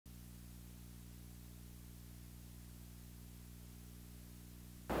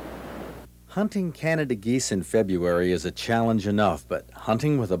Hunting Canada geese in February is a challenge enough, but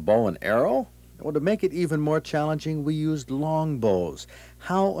hunting with a bow and arrow? Well, to make it even more challenging, we used long bows.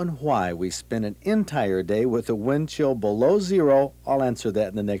 How and why we spent an entire day with a wind chill below zero, I'll answer that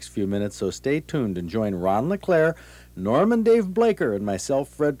in the next few minutes, so stay tuned and join Ron LeClaire, Norman Dave Blaker, and myself,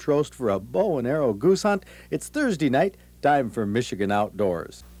 Fred Trost, for a bow and arrow goose hunt. It's Thursday night, time for Michigan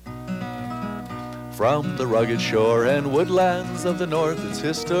Outdoors. From the rugged shore and woodlands of the north, its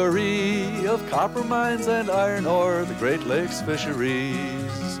history of copper mines and iron ore, the Great Lakes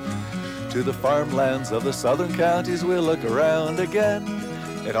fisheries. To the farmlands of the southern counties we'll look around again,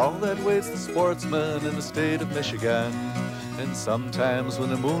 at all that waits the sportsman in the state of Michigan. And sometimes when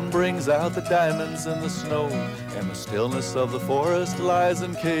the moon brings out the diamonds in the snow, and the stillness of the forest lies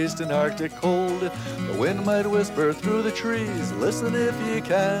encased in Arctic cold, the wind might whisper through the trees, listen if you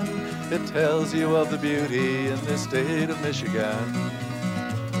can, it tells you of the beauty in this state of Michigan.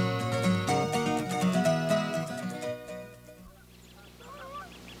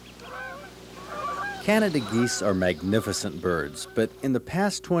 Canada geese are magnificent birds, but in the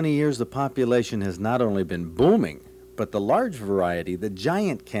past 20 years the population has not only been booming, but the large variety, the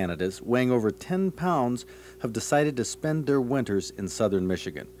giant Canadas, weighing over 10 pounds, have decided to spend their winters in southern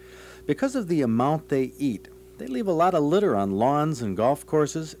Michigan. Because of the amount they eat, they leave a lot of litter on lawns and golf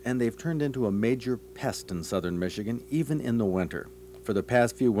courses, and they've turned into a major pest in southern Michigan, even in the winter. For the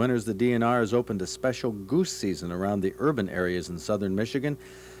past few winters, the DNR has opened a special goose season around the urban areas in southern Michigan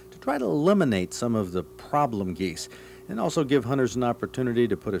to try to eliminate some of the problem geese, and also give hunters an opportunity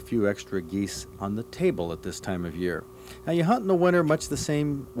to put a few extra geese on the table at this time of year. Now, you hunt in the winter much the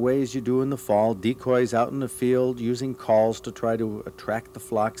same way as you do in the fall, decoys out in the field, using calls to try to attract the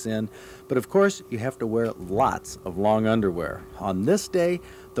flocks in. But of course, you have to wear lots of long underwear. On this day,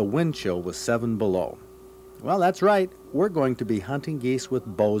 the wind chill was 7 below. Well, that's right, we're going to be hunting geese with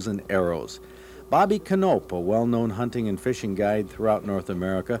bows and arrows. Bobby Knope, a well-known hunting and fishing guide throughout North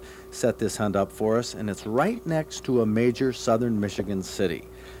America, set this hunt up for us, and it's right next to a major southern Michigan city.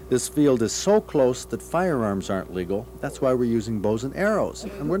 This field is so close that firearms aren't legal. That's why we're using bows and arrows.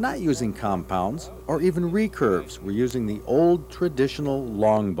 And we're not using compounds or even recurves. We're using the old traditional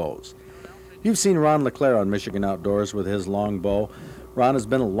longbows. You've seen Ron LeClaire on Michigan Outdoors with his longbow. Ron has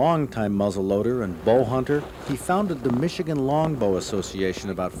been a long-time muzzleloader and bow hunter. He founded the Michigan Longbow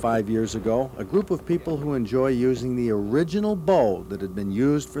Association about 5 years ago, a group of people who enjoy using the original bow that had been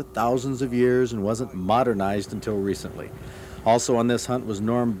used for thousands of years and wasn't modernized until recently. Also on this hunt was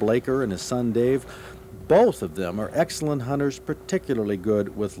Norm Blaker and his son Dave. Both of them are excellent hunters, particularly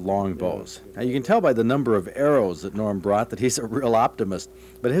good with longbows. Now, you can tell by the number of arrows that Norm brought that he's a real optimist.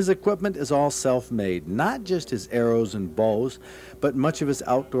 But his equipment is all self-made, not just his arrows and bows, but much of his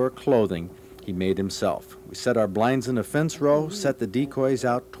outdoor clothing he made himself. We set our blinds in a fence row, set the decoys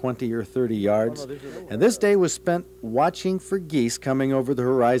out 20 or 30 yards, and this day was spent watching for geese coming over the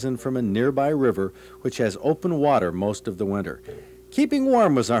horizon from a nearby river, which has open water most of the winter. Keeping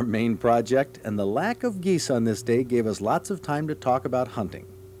warm was our main project, and the lack of geese on this day gave us lots of time to talk about hunting.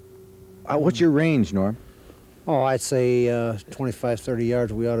 What's your range, Norm? Oh, I'd say 25, 30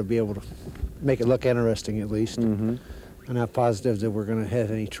 yards. We ought to be able to make it look interesting at least. I'm not positive that we're going to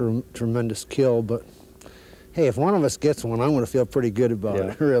have any tremendous kill, but hey, if one of us gets one, I'm going to feel pretty good about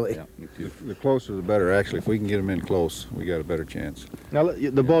it, really. Yeah. The closer the better, actually. If we can get them in close, we got a better chance. Now,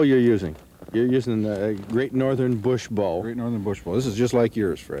 the bow you're using the Great Northern Bush bow. Great Northern Bush bow. This is just like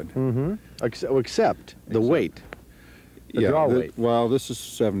yours, Fred. Except the weight, the draw weight. Well, this is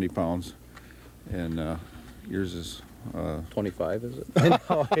 70 pounds, and yours is 25, is it?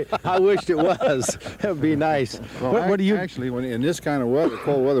 I wished it was. That would be nice. Well, what do you actually? When in this kind of weather,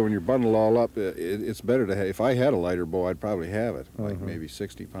 cold weather, when you're bundled all up, it's better to have. If I had a lighter bow, I'd probably have it. Like maybe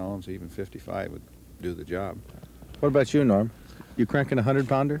 60 pounds, even 55 would do the job. What about you, Norm? You cranking a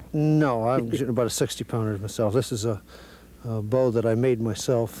 100-pounder? No, I'm shooting about a 60-pounder myself. This is a bow that I made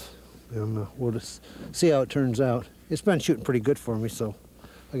myself, and we'll just see how it turns out. It's been shooting pretty good for me, so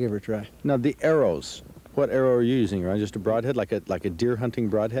I'll give it a try. Now, the arrows. What arrow are you using, right? Just a broadhead, like a deer hunting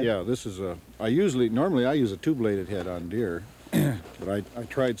broadhead? Yeah, this is a. Normally I use a 2-bladed head on deer, but I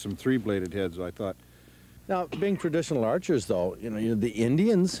tried some 3-bladed heads. I thought. Now, being traditional archers, though, the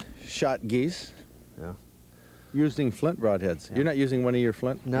Indians shot geese. Yeah. Using flint broadheads. Yeah. You're not using one of your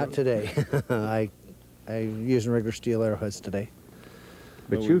flint? Not today. I'm using regular steel arrowheads today.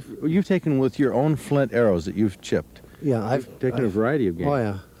 But you've taken with your own flint arrows that you've chipped. Yeah, I've taken a variety of game. Oh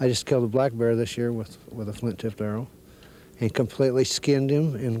yeah, I just killed a black bear this year with a flint-tipped arrow, and completely skinned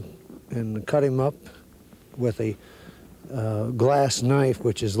him and cut him up with a glass knife,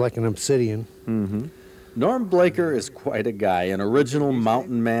 which is like an obsidian. Norm Blaker is quite a guy, an original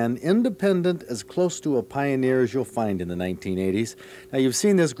mountain man, independent, as close to a pioneer as you'll find in the 1980s. Now, you've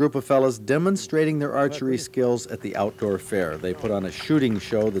seen this group of fellas demonstrating their archery skills at the outdoor fair. They put on a shooting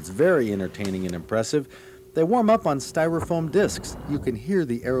show that's very entertaining and impressive. They warm up on styrofoam discs. You can hear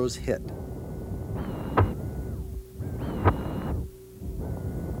the arrows hit.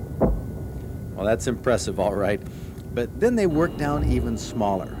 Well, that's impressive, all right. But then they work down even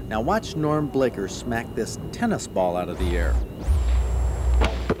smaller. Now watch Norm Blaker smack this tennis ball out of the air.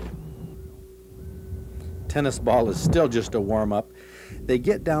 Tennis ball is still just a warm-up. They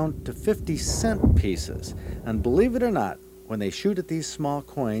get down to 50-cent pieces. And believe it or not, when they shoot at these small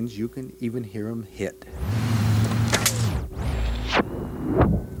coins, you can even hear them hit.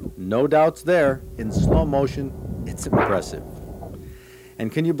 No doubts there. In slow motion, it's impressive.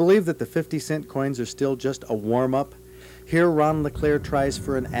 And can you believe that the 50-cent coins are still just a warm-up? Here, Ron LeClaire tries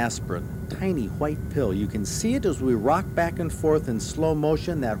for an aspirin, tiny white pill. You can see it as we rock back and forth in slow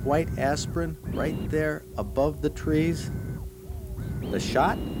motion, that white aspirin right there above the trees. The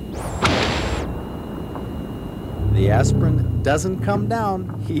shot? The aspirin doesn't come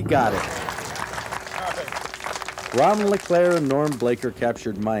down. He got it. Ron LeClaire and Norm Blaker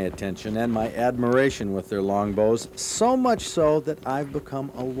captured my attention and my admiration with their longbows, so much so that I've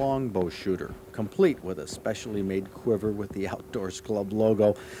become a longbow shooter, complete with a specially made quiver with the Outdoors Club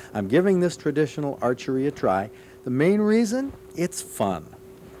logo. I'm giving this traditional archery a try. The main reason? It's fun.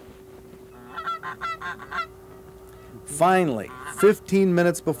 Finally, 15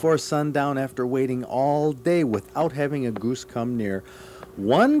 minutes before sundown, after waiting all day without having a goose come near,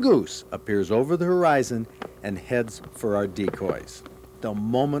 one goose appears over the horizon and heads for our decoys. The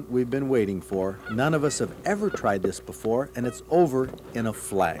moment we've been waiting for. None of us have ever tried this before, and it's over in a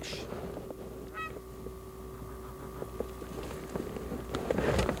flash.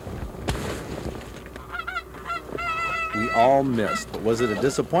 We all missed, but was it a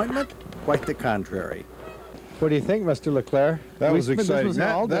disappointment? Quite the contrary. What do you think, Mr. LeClaire? That was exciting.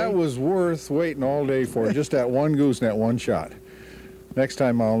 That was worth waiting all day for, just that one goose and that one shot. Next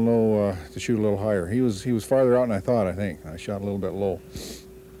time I'll know to shoot a little higher. He was farther out than I thought, I think. I shot a little bit low.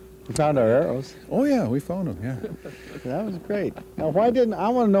 You found our arrows? Oh yeah, we found them, yeah. That was great. Now I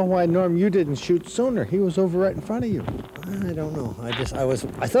want to know why, Norm, you didn't shoot sooner. He was over right in front of you. I don't know. I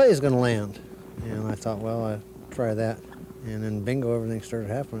thought he was going to land. And I thought, well, I'll try that. And then bingo, everything started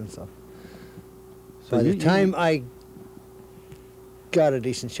happening. So by the time I got a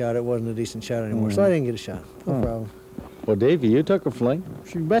decent shot, it wasn't a decent shot anymore. So I didn't get a shot. No problem. Well, Davey, you took a fling.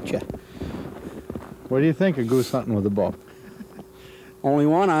 You betcha. What do you think of goose hunting with a bow? Only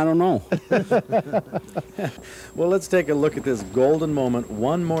one? I don't know. Well, let's take a look at this golden moment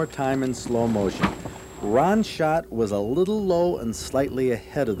one more time in slow motion. Ron's shot was a little low and slightly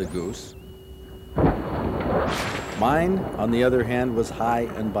ahead of the goose. Mine, on the other hand, was high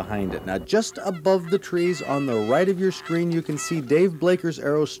and behind it. Now, just above the trees on the right of your screen, you can see Dave Blaker's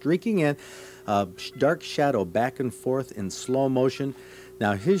arrow streaking in, a dark shadow back and forth in slow motion.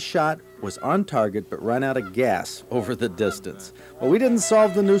 Now, his shot was on target but ran out of gas over the distance. Well, we didn't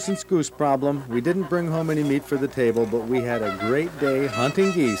solve the nuisance goose problem. We didn't bring home any meat for the table, but we had a great day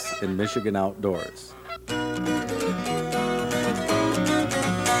hunting geese in Michigan outdoors.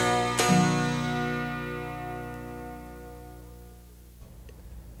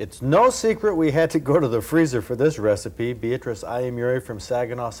 It's no secret we had to go to the freezer for this recipe. Beatrice Ayamuri from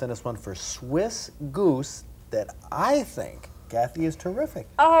Saginaw sent us one for Swiss goose that I think, Kathy, is terrific.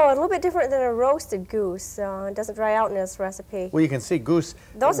 Oh, a little bit different than a roasted goose. It doesn't dry out in this recipe. Well, you can see goose.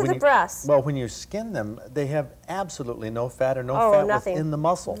 Those are the breasts. Well, when you skin them, they have absolutely no fat or no fat nothing. within the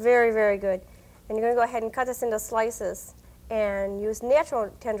muscle. Very, very good. And you're going to go ahead and cut this into slices and use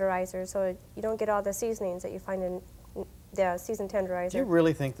natural tenderizer so you don't get all the seasonings that you find in the seasoned tenderizer. Do you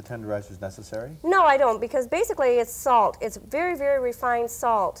really think the tenderizer is necessary? No, I don't, because basically it's salt. It's very, very refined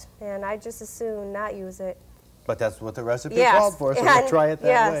salt, and I just as soon not use it. But that's what the recipe called for, so we'll try it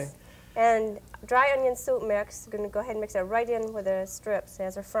that way. And dry onion soup mix, you're going to go ahead and mix it right in with the strips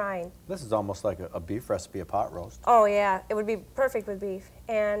as they're frying. This is almost like a beef recipe, a pot roast. Oh, yeah. It would be perfect with beef.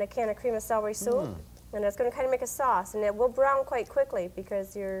 And a can of cream of celery soup. And it's going to kind of make a sauce, and it will brown quite quickly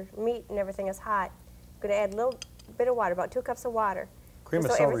because your meat and everything is hot. You're going to add a little bit of water, about 2 cups of water. Cream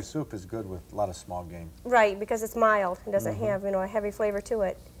of celery soup is good with a lot of small game. Right, because it's mild. It doesn't have, a heavy flavor to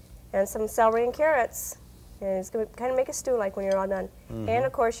it. And some celery and carrots. And it's going to kind of make a stew like when you're all done. And,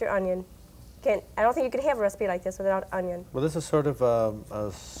 of course, your onion. I don't think you could have a recipe like this without onion. Well, this is sort of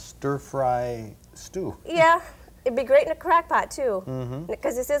a stir-fry stew. Yeah, it'd be great in a crock pot, too.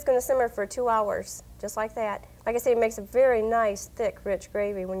 Because this is going to simmer for 2 hours, just like that. like I say, it makes a very nice, thick, rich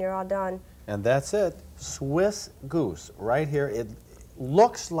gravy when you're all done. And that's it. Swiss goose, right here. It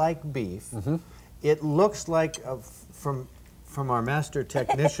looks like beef. It looks like, from our master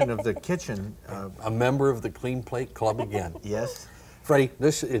technician of the kitchen. A member of the Clean Plate Club again. Yes. Freddie,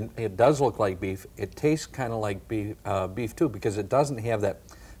 it does look like beef. It tastes kind of like beef too, because it doesn't have that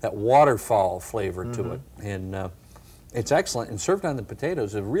waterfall flavor to it. And it's excellent. And served on the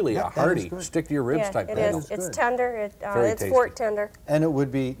potatoes is really a hearty, stick-to-your-ribs type it potato. is. It's tender. It's tasty. fork tender. And it would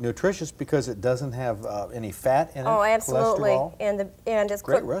be nutritious because it doesn't have any fat in it. Oh, absolutely. Cholesterol. And it's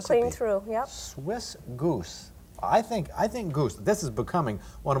Great cooked recipe. clean through. Yep. Swiss goose. I think goose. This is becoming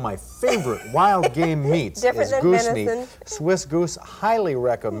one of my favorite wild game meats. Different is than goose venison. meat. Swiss goose. Highly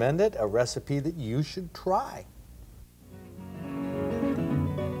recommend it. A recipe that you should try.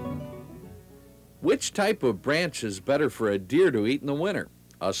 Which type of branch is better for a deer to eat in the winter?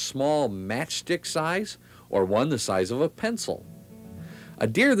 A small matchstick size or one the size of a pencil? A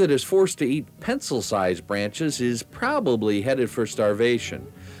deer that is forced to eat pencil-sized branches is probably headed for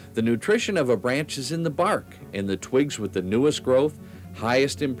starvation. The nutrition of a branch is in the bark, and the twigs with the newest growth,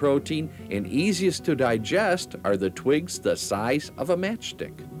 highest in protein, and easiest to digest are the twigs the size of a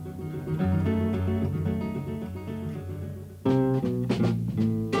matchstick.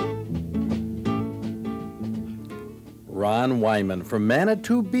 Ron Wyman from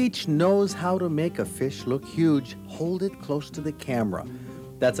Manitou Beach knows how to make a fish look huge. Hold it close to the camera.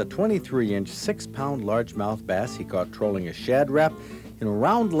 That's a 23-inch, 6-pound largemouth bass he caught trolling a shad rap in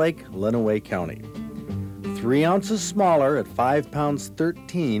Round Lake, Lenawee County. 3 ounces smaller at 5 pounds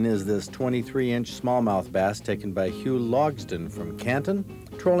 13 is this 23-inch smallmouth bass taken by Hugh Logsden from Canton,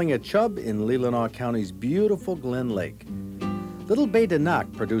 trolling a chub in Leelanau County's beautiful Glen Lake. Little Bay de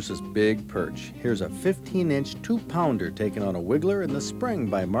Noc produces big perch. Here's a 15-inch, 2-pounder taken on a wiggler in the spring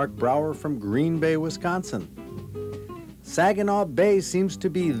by Mark Brower from Green Bay, Wisconsin. Saginaw Bay seems to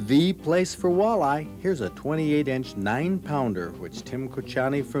be the place for walleye. Here's a 28-inch, 9-pounder, which Tim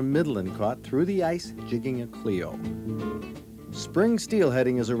Kuchani from Midland caught through the ice, jigging a Clio. Spring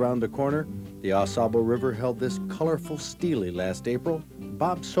steelheading is around the corner. The Osabo River held this colorful steely last April.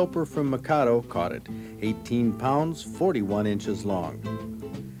 Bob Soper from Mikado caught it, 18 pounds, 41 inches long.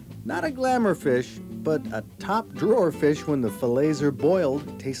 Not a glamour fish, but a top drawer fish when the fillets are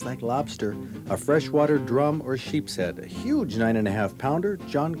boiled. Tastes like lobster. A freshwater drum or sheep's head. A huge 9.5-pounder,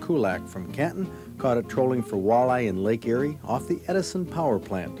 John Kulak from Canton caught it trolling for walleye in Lake Erie off the Edison Power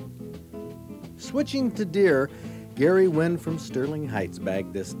Plant. Switching to deer, Gary Wynn from Sterling Heights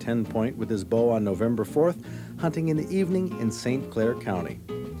bagged this 10-point with his bow on November 4th, hunting in the evening in St. Clair County.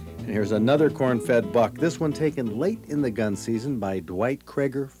 And here's another corn-fed buck, this one taken late in the gun season by Dwight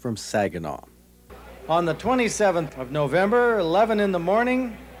Krager from Saginaw. On the 27th of November, 11 in the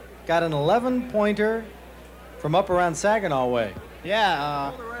morning, got an 11-pointer from up around Saginaw way.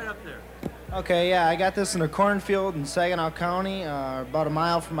 Yeah. Right up there. Okay, yeah, I got this in a cornfield in Saginaw County, about a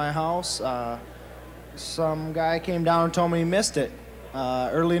mile from my house. Some guy came down and told me he missed it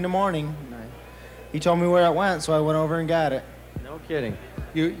early in the morning. He told me where it went, so I went over and got it. No kidding.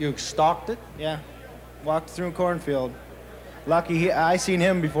 You stalked it? Yeah, walked through a cornfield. Lucky I seen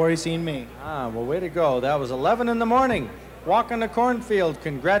him before he seen me. Ah, well, way to go. That was 11 in the morning. Walking the cornfield.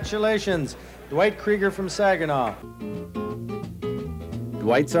 Congratulations. Dwight Krieger from Saginaw.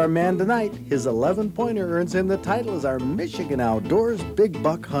 Dwight's our man tonight. His 11-pointer earns him the title as our Michigan Outdoors Big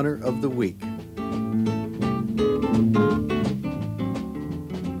Buck Hunter of the Week.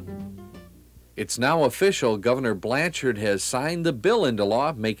 It's now official. Governor Blanchard has signed the bill into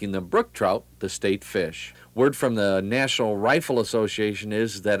law, making the brook trout the state fish. Word from the National Rifle Association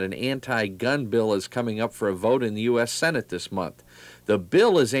is that an anti-gun bill is coming up for a vote in the U.S. Senate this month. The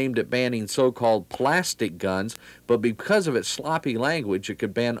bill is aimed at banning so-called plastic guns, but because of its sloppy language, it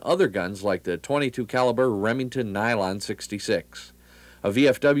could ban other guns like the .22 caliber Remington Nylon 66. A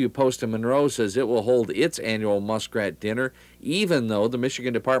VFW post in Monroe says it will hold its annual muskrat dinner, even though the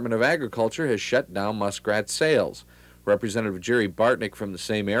Michigan Department of Agriculture has shut down muskrat sales. Representative Jerry Bartnick from the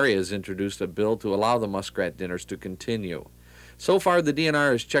same area has introduced a bill to allow the muskrat dinners to continue. So far, the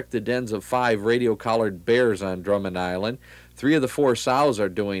DNR has checked the dens of 5 radio-collared bears on Drummond Island. 3 of the 4 sows are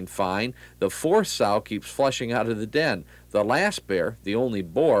doing fine. The 4th sow keeps flushing out of the den. The last bear, the only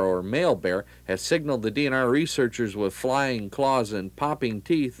boar or male bear, has signaled the DNR researchers with flying claws and popping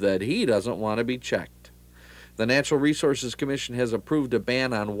teeth that he doesn't want to be checked. The Natural Resources Commission has approved a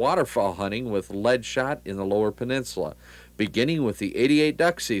ban on waterfowl hunting with lead shot in the Lower Peninsula. Beginning with the '88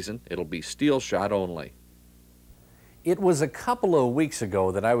 duck season, it'll be steel shot only. It was a couple of weeks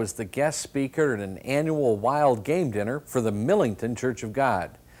ago that I was the guest speaker at an annual wild game dinner for the Millington Church of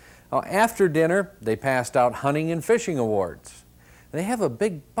God. Now, after dinner, they passed out hunting and fishing awards. They have a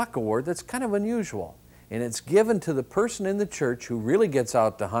big buck award that's kind of unusual, and it's given to the person in the church who really gets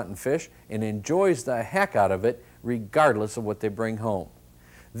out to hunt and fish and enjoys the heck out of it regardless of what they bring home.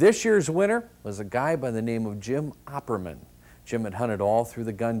 This year's winner was a guy by the name of Jim Opperman. Jim had hunted all through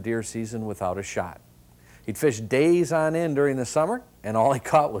the gun deer season without a shot. He'd fished days on end during the summer, and all he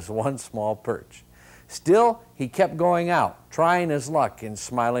caught was one small perch. Still, he kept going out, trying his luck and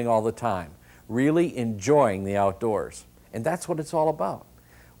smiling all the time, really enjoying the outdoors. And that's what it's all about.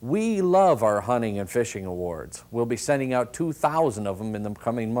 We love our hunting and fishing awards. We'll be sending out 2,000 of them in the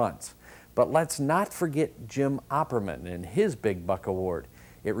coming months. But let's not forget Jim Opperman and his Big Buck Award.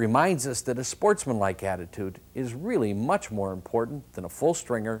 It reminds us that a sportsmanlike attitude is really much more important than a full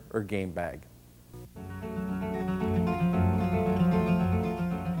stringer or game bag.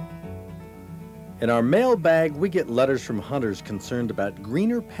 In our mailbag, we get letters from hunters concerned about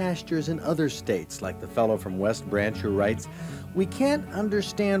greener pastures in other states, like the fellow from West Branch who writes, "We can't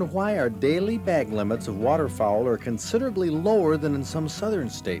understand why our daily bag limits of waterfowl are considerably lower than in some southern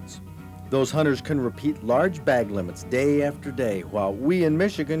states. Those hunters can repeat large bag limits day after day, while we in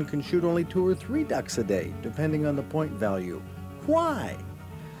Michigan can shoot only 2 or 3 ducks a day, depending on the point value. Why?"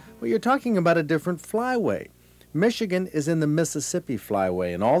 Well, you're talking about a different flyway. Michigan is in the Mississippi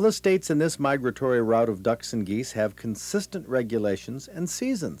flyway, and all the states in this migratory route of ducks and geese have consistent regulations and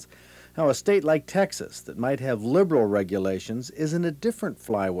seasons. Now, a state like Texas that might have liberal regulations is in a different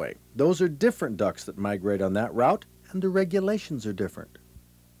flyway. Those are different ducks that migrate on that route, and the regulations are different.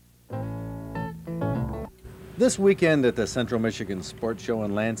 This weekend at the Central Michigan Sports Show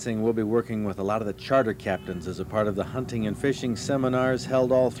in Lansing, we'll be working with a lot of the charter captains as a part of the hunting and fishing seminars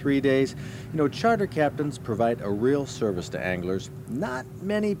held all 3 days. You know, charter captains provide a real service to anglers. Not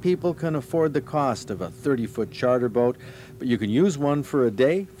many people can afford the cost of a 30-foot charter boat, but you can use one for a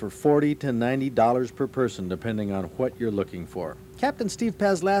day for $40 to $90 per person, depending on what you're looking for. Captain Steve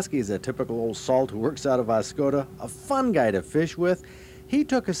Pazlaski is a typical old salt who works out of Oscoda, a fun guy to fish with. He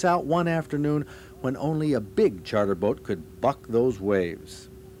took us out one afternoon when only a big charter boat could buck those waves.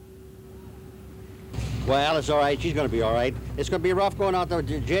 Well, it's all right. She's going to be all right. It's going to be rough going out the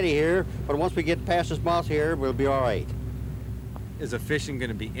jetty here, but once we get past this mouth here, we'll be all right. Is the fishing going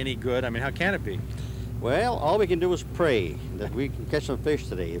to be any good? I mean, how can it be? Well, all we can do is pray that we can catch some fish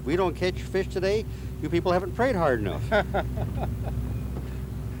today. If we don't catch fish today, you people haven't prayed hard enough.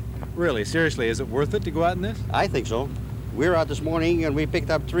 Really, seriously, is it worth it to go out in this? I think so. We were out this morning and we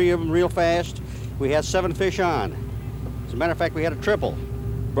picked up 3 of them real fast. We had 7 fish on. As a matter of fact, we had a triple.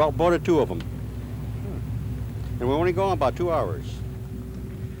 Boated 2 of them. And we're only going about 2 hours.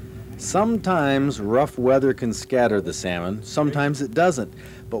 Sometimes rough weather can scatter the salmon, sometimes it doesn't.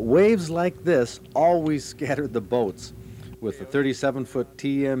 But waves like this always scatter the boats. With the 37-foot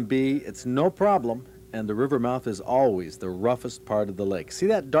TMB, it's no problem, and the river mouth is always the roughest part of the lake. See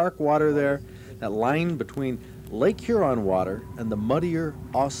that dark water there? That line between Lake Huron water and the muddier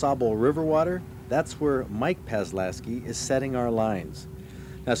Au Sable River water? That's where Mike Pazlaski is setting our lines.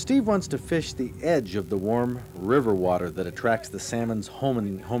 Now, Steve wants to fish the edge of the warm river water that attracts the salmon's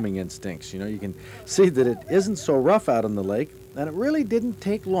homing instincts. You know, you can see that it isn't so rough out on the lake, and it really didn't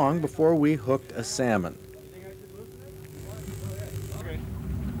take long before we hooked a salmon.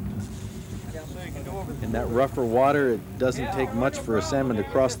 In that rougher water, it doesn't take much for a salmon to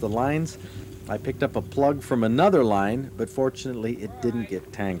cross the lines. I picked up a plug from another line, but fortunately it didn't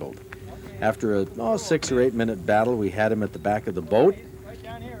get tangled. After a 6 or 8 minute battle, we had him at the back of the boat. Right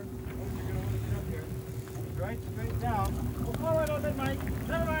down here. Right straight down. Well, follow it a little bit, Mike.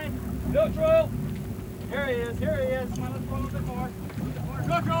 Never mind. Neutral. Here he is. Here he is. Come on, let's follow a bit more.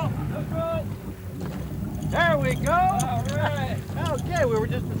 Neutral. Neutral. There we go. All right. Okay, we were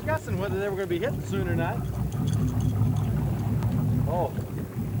just discussing whether they were going to be hitting soon or not. Oh,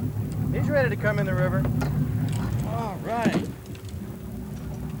 he's ready to come in the river. All right.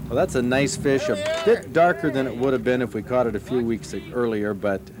 Well, that's a nice fish, a bit darker than it would have been if we caught it a few weeks earlier,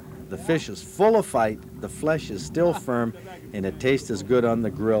 but the fish is full of fight, the flesh is still firm, and it tastes as good on the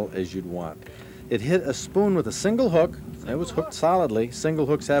grill as you'd want. It hit a spoon with a single hook. It was hooked solidly. Single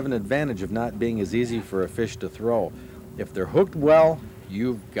hooks have an advantage of not being as easy for a fish to throw. If they're hooked well,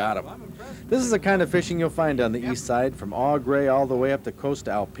 you've got them. This is the kind of fishing you'll find on the east side, from Au Gres all the way up the coast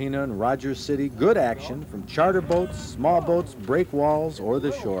to Alpena and Rogers City. Good action from charter boats, small boats, break walls, or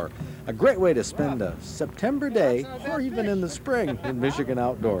the shore. A great way to spend a September day, or even in the spring, in Michigan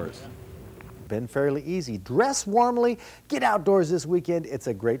outdoors. Been fairly easy. Dress warmly, get outdoors this weekend. It's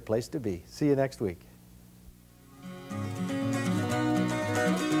a great place to be. See you next week.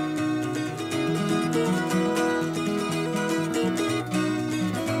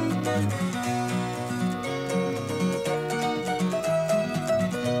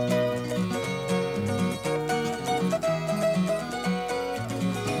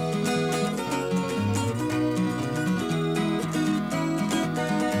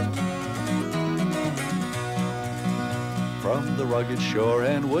 rugged shore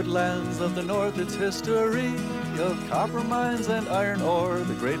and woodlands of the north, its history of copper mines and iron ore,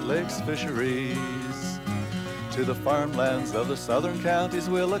 the Great Lakes fisheries. To the farmlands of the southern counties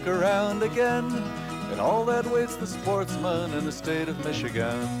we'll look around again, and all that waits the sportsman in the state of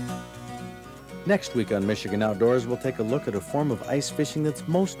Michigan. Next week on Michigan Outdoors, we'll take a look at a form of ice fishing that's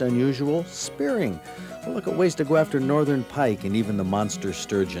most unusual, spearing. We'll look at ways to go after northern pike and even the monster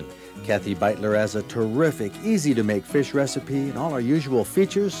sturgeon. Kathy Beitler has a terrific, easy-to-make fish recipe and all our usual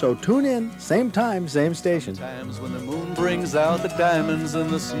features, so tune in, same time, same station. Times when the moon brings out the diamonds in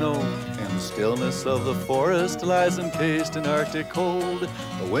the snow, and the stillness of the forest lies encased in Arctic cold.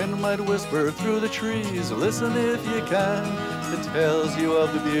 The wind might whisper through the trees, listen if you can, it tells you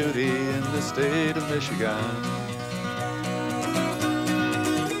of the beauty in the state of Michigan.